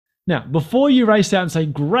Now, before you race out and say,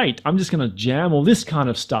 great, I'm just going to jam all this kind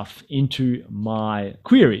of stuff into my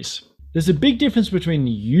queries, there's a big difference between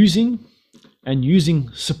using and using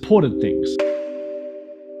supported things.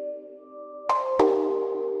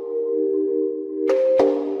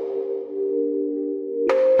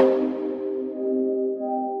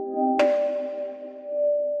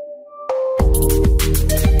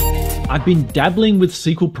 I've been dabbling with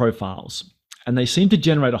SQL profiles, and they seem to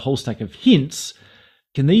generate a whole stack of hints.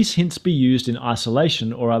 Can these hints be used in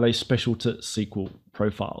isolation, or are they special to SQL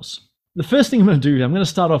profiles? The first thing I'm going to do, I'm going to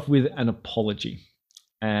start off with an apology.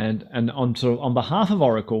 And on behalf of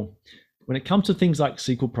Oracle, when it comes to things like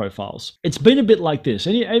SQL profiles, it's been a bit like this.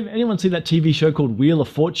 Anyone see that TV show called Wheel of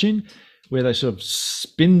Fortune, where they sort of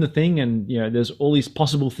spin the thing and there's all these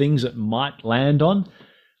possible things that might land on?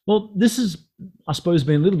 Well, this is, I suppose,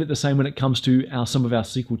 been a little bit the same when it comes to some of our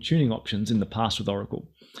SQL tuning options in the past with Oracle.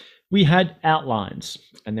 We had outlines,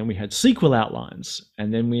 and then we had SQL outlines,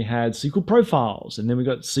 and then we had SQL profiles, and then we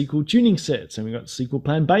got SQL tuning sets, and we got SQL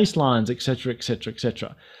plan baselines, etc., etc.,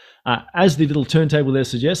 etc. As the little turntable there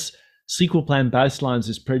suggests, SQL plan baselines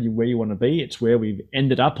is pretty where you want to be. It's where we've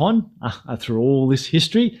ended up on through all this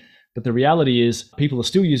history. But the reality is people are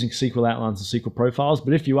still using SQL outlines and SQL profiles.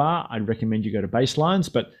 But if you are, I'd recommend you go to baselines.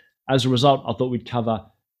 But as a result, I thought we'd cover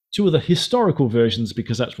two of the historical versions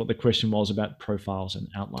because that's what the question was about profiles and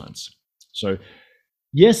outlines. So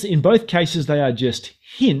yes, in both cases, they are just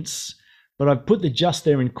hints, but I've put the just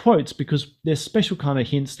there in quotes because they're special kind of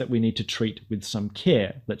hints that we need to treat with some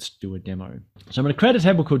care. Let's do a demo. So I'm going to create a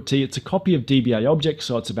table called T. It's a copy of DBA objects,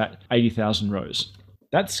 so it's about 80,000 rows.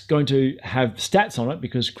 That's going to have stats on it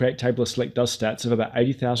because create table or select does stats of about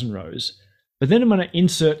 80,000 rows. But then I'm going to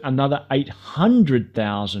insert another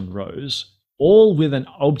 800,000 rows, all with an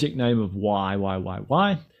object name of Y,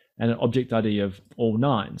 and an object ID of all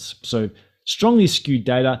nines. So strongly skewed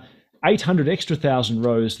data, 800 extra thousand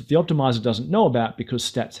rows that the optimizer doesn't know about because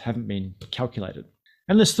stats haven't been calculated.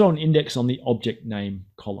 And let's throw an index on the object name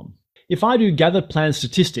column. If I do gather plan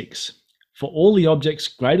statistics for all the objects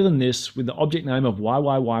greater than this with the object name of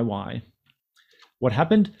YYYY, what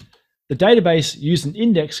happened? The database used an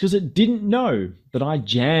index because it didn't know that I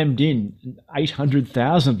jammed in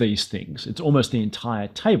 800,000 of these things. It's almost the entire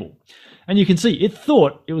table. And you can see it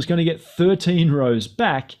thought it was going to get 13 rows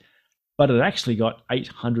back, but it actually got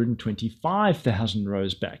 825,000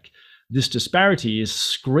 rows back. This disparity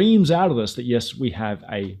screams out of us that yes, we have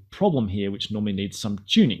a problem here, which normally needs some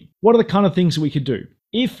tuning. What are the kind of things that we could do?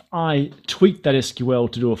 If I tweak that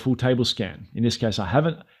SQL to do a full table scan, in this case I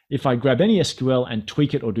haven't, if I grab any SQL and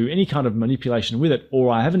tweak it or do any kind of manipulation with it,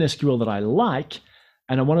 or I have an SQL that I like,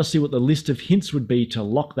 and I want to see what the list of hints would be to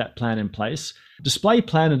lock that plan in place, display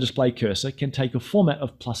plan and display cursor can take a format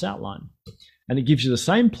of plus outline. And it gives you the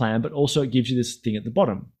same plan, but also it gives you this thing at the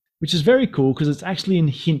bottom, which is very cool because it's actually in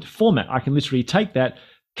hint format. I can literally take that,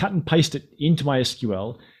 cut and paste it into my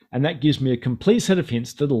SQL, and that gives me a complete set of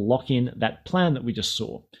hints that'll lock in that plan that we just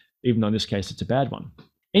saw, even though in this case it's a bad one.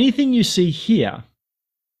 Anything you see here,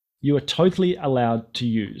 you are totally allowed to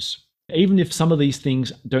use. Even if some of these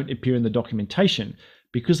things don't appear in the documentation,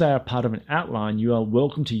 because they are part of an outline, you are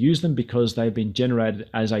welcome to use them because they've been generated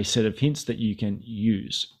as a set of hints that you can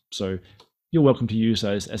use. So you're welcome to use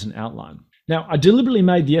those as an outline. Now, I deliberately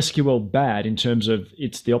made the SQL bad in terms of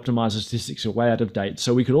the optimizer statistics are way out of date.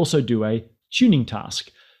 So we could also do a tuning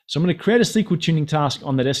task. So I'm going to create a SQL tuning task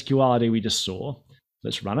on that SQL ID we just saw.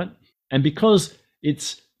 Let's run it. And because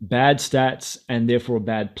it's bad stats and therefore a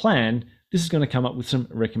bad plan, this is going to come up with some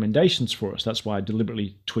recommendations for us. That's why I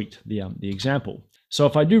deliberately tweaked the example. So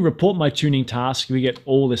if I do report my tuning task, we get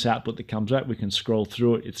all this output that comes out. We can scroll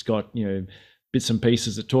through it. It's got, bits and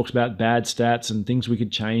pieces that talks about bad stats and things we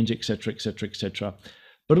could change, etc., etc., etc.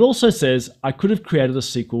 But it also says I could have created a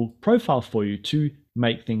SQL profile for you to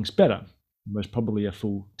make things better. Most probably a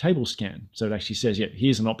full table scan. So it actually says, yeah,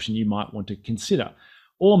 here's an option you might want to consider.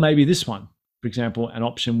 Or maybe this one, for example, an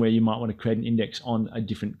option where you might want to create an index on a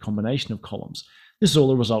different combination of columns. This is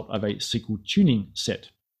all a result of a SQL tuning set.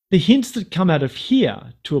 The hints that come out of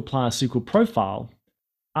here to apply a SQL profile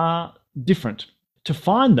are different. To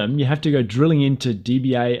find them, you have to go drilling into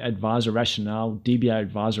DBA advisor rationale, DBA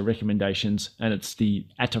advisor recommendations, and it's the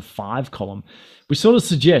ATA5 column, which sort of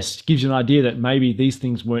gives you an idea that maybe these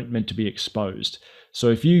things weren't meant to be exposed.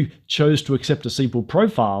 So if you chose to accept a SQL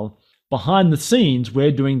profile, behind the scenes,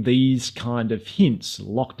 we're doing these kind of hints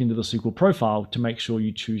locked into the SQL profile to make sure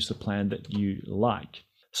you choose the plan that you like.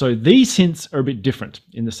 So these hints are a bit different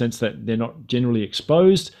in the sense that they're not generally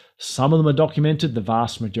exposed. Some of them are documented, the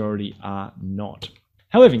vast majority are not.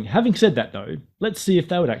 However, having said that though, let's see if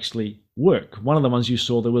they would actually work. One of the ones you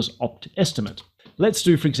saw there was opt estimate. let's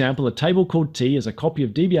do, for example, a table called T as a copy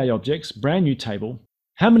of DBA objects, brand new table.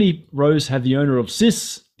 How many rows have the owner of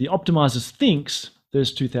sys? The optimizer thinks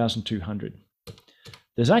there's 2,200.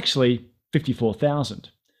 There's actually 54,000.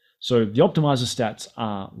 So the optimizer stats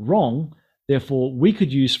are wrong. Therefore, we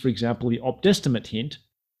could use, for example, the opt_estimate hint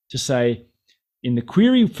to say, in the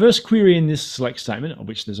query, first query in this select statement, of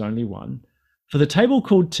which there's only one, for the table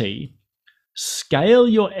called T, scale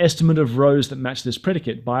your estimate of rows that match this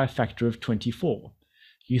predicate by a factor of 24.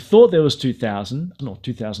 You thought there was 2,000, not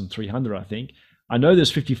 2,300, I think. I know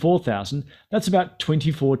there's 54,000. That's about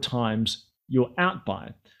 24 times your out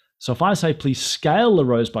by. So if I say, please scale the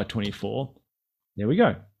rows by 24, there we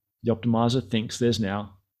go. The optimizer thinks there's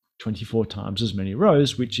now 24 times as many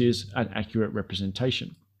rows, which is an accurate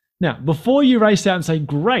representation. Now, before you race out and say,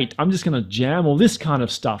 great, I'm just going to jam all this kind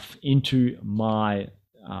of stuff into my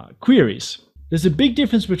queries, there's a big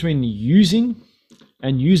difference between using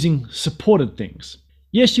and using supported things.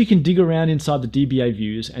 Yes, you can dig around inside the DBA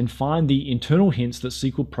views and find the internal hints that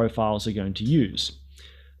SQL profiles are going to use.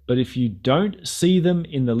 But if you don't see them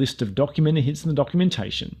in the list of documented hints in the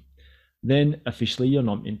documentation, then officially you're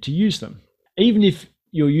not meant to use them. Even if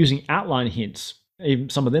you're using outline hints, even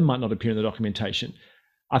some of them might not appear in the documentation.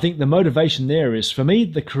 I think the motivation there is, for me,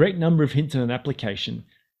 the correct number of hints in an application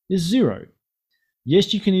is 0.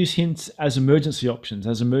 Yes, you can use hints as emergency options,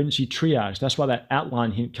 as emergency triage. That's why that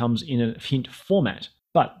outline hint comes in a hint format.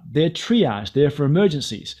 But they're triage, they're for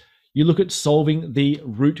emergencies. You look at solving the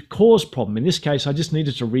root cause problem. In this case, I just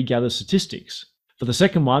needed to regather statistics. For the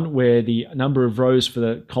second one, where the number of rows for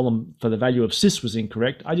the column for the value of sys was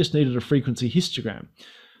incorrect, I just needed a frequency histogram.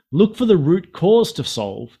 Look for the root cause to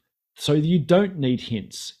solve so that you don't need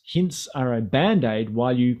hints. Hints are a band-aid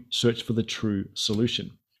while you search for the true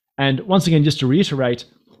solution. And once again, just to reiterate,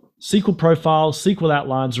 SQL Profiles, SQL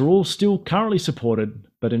Outlines are all still currently supported,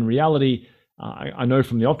 but in reality, I know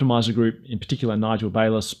from the Optimizer group, in particular Nigel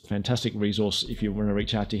Bayless, fantastic resource if you want to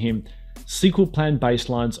reach out to him, SQL plan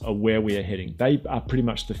baselines are where we are heading. They are pretty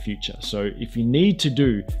much the future. So if you need to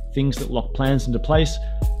do things that lock plans into place,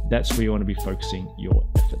 that's where you want to be focusing your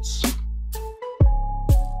efforts.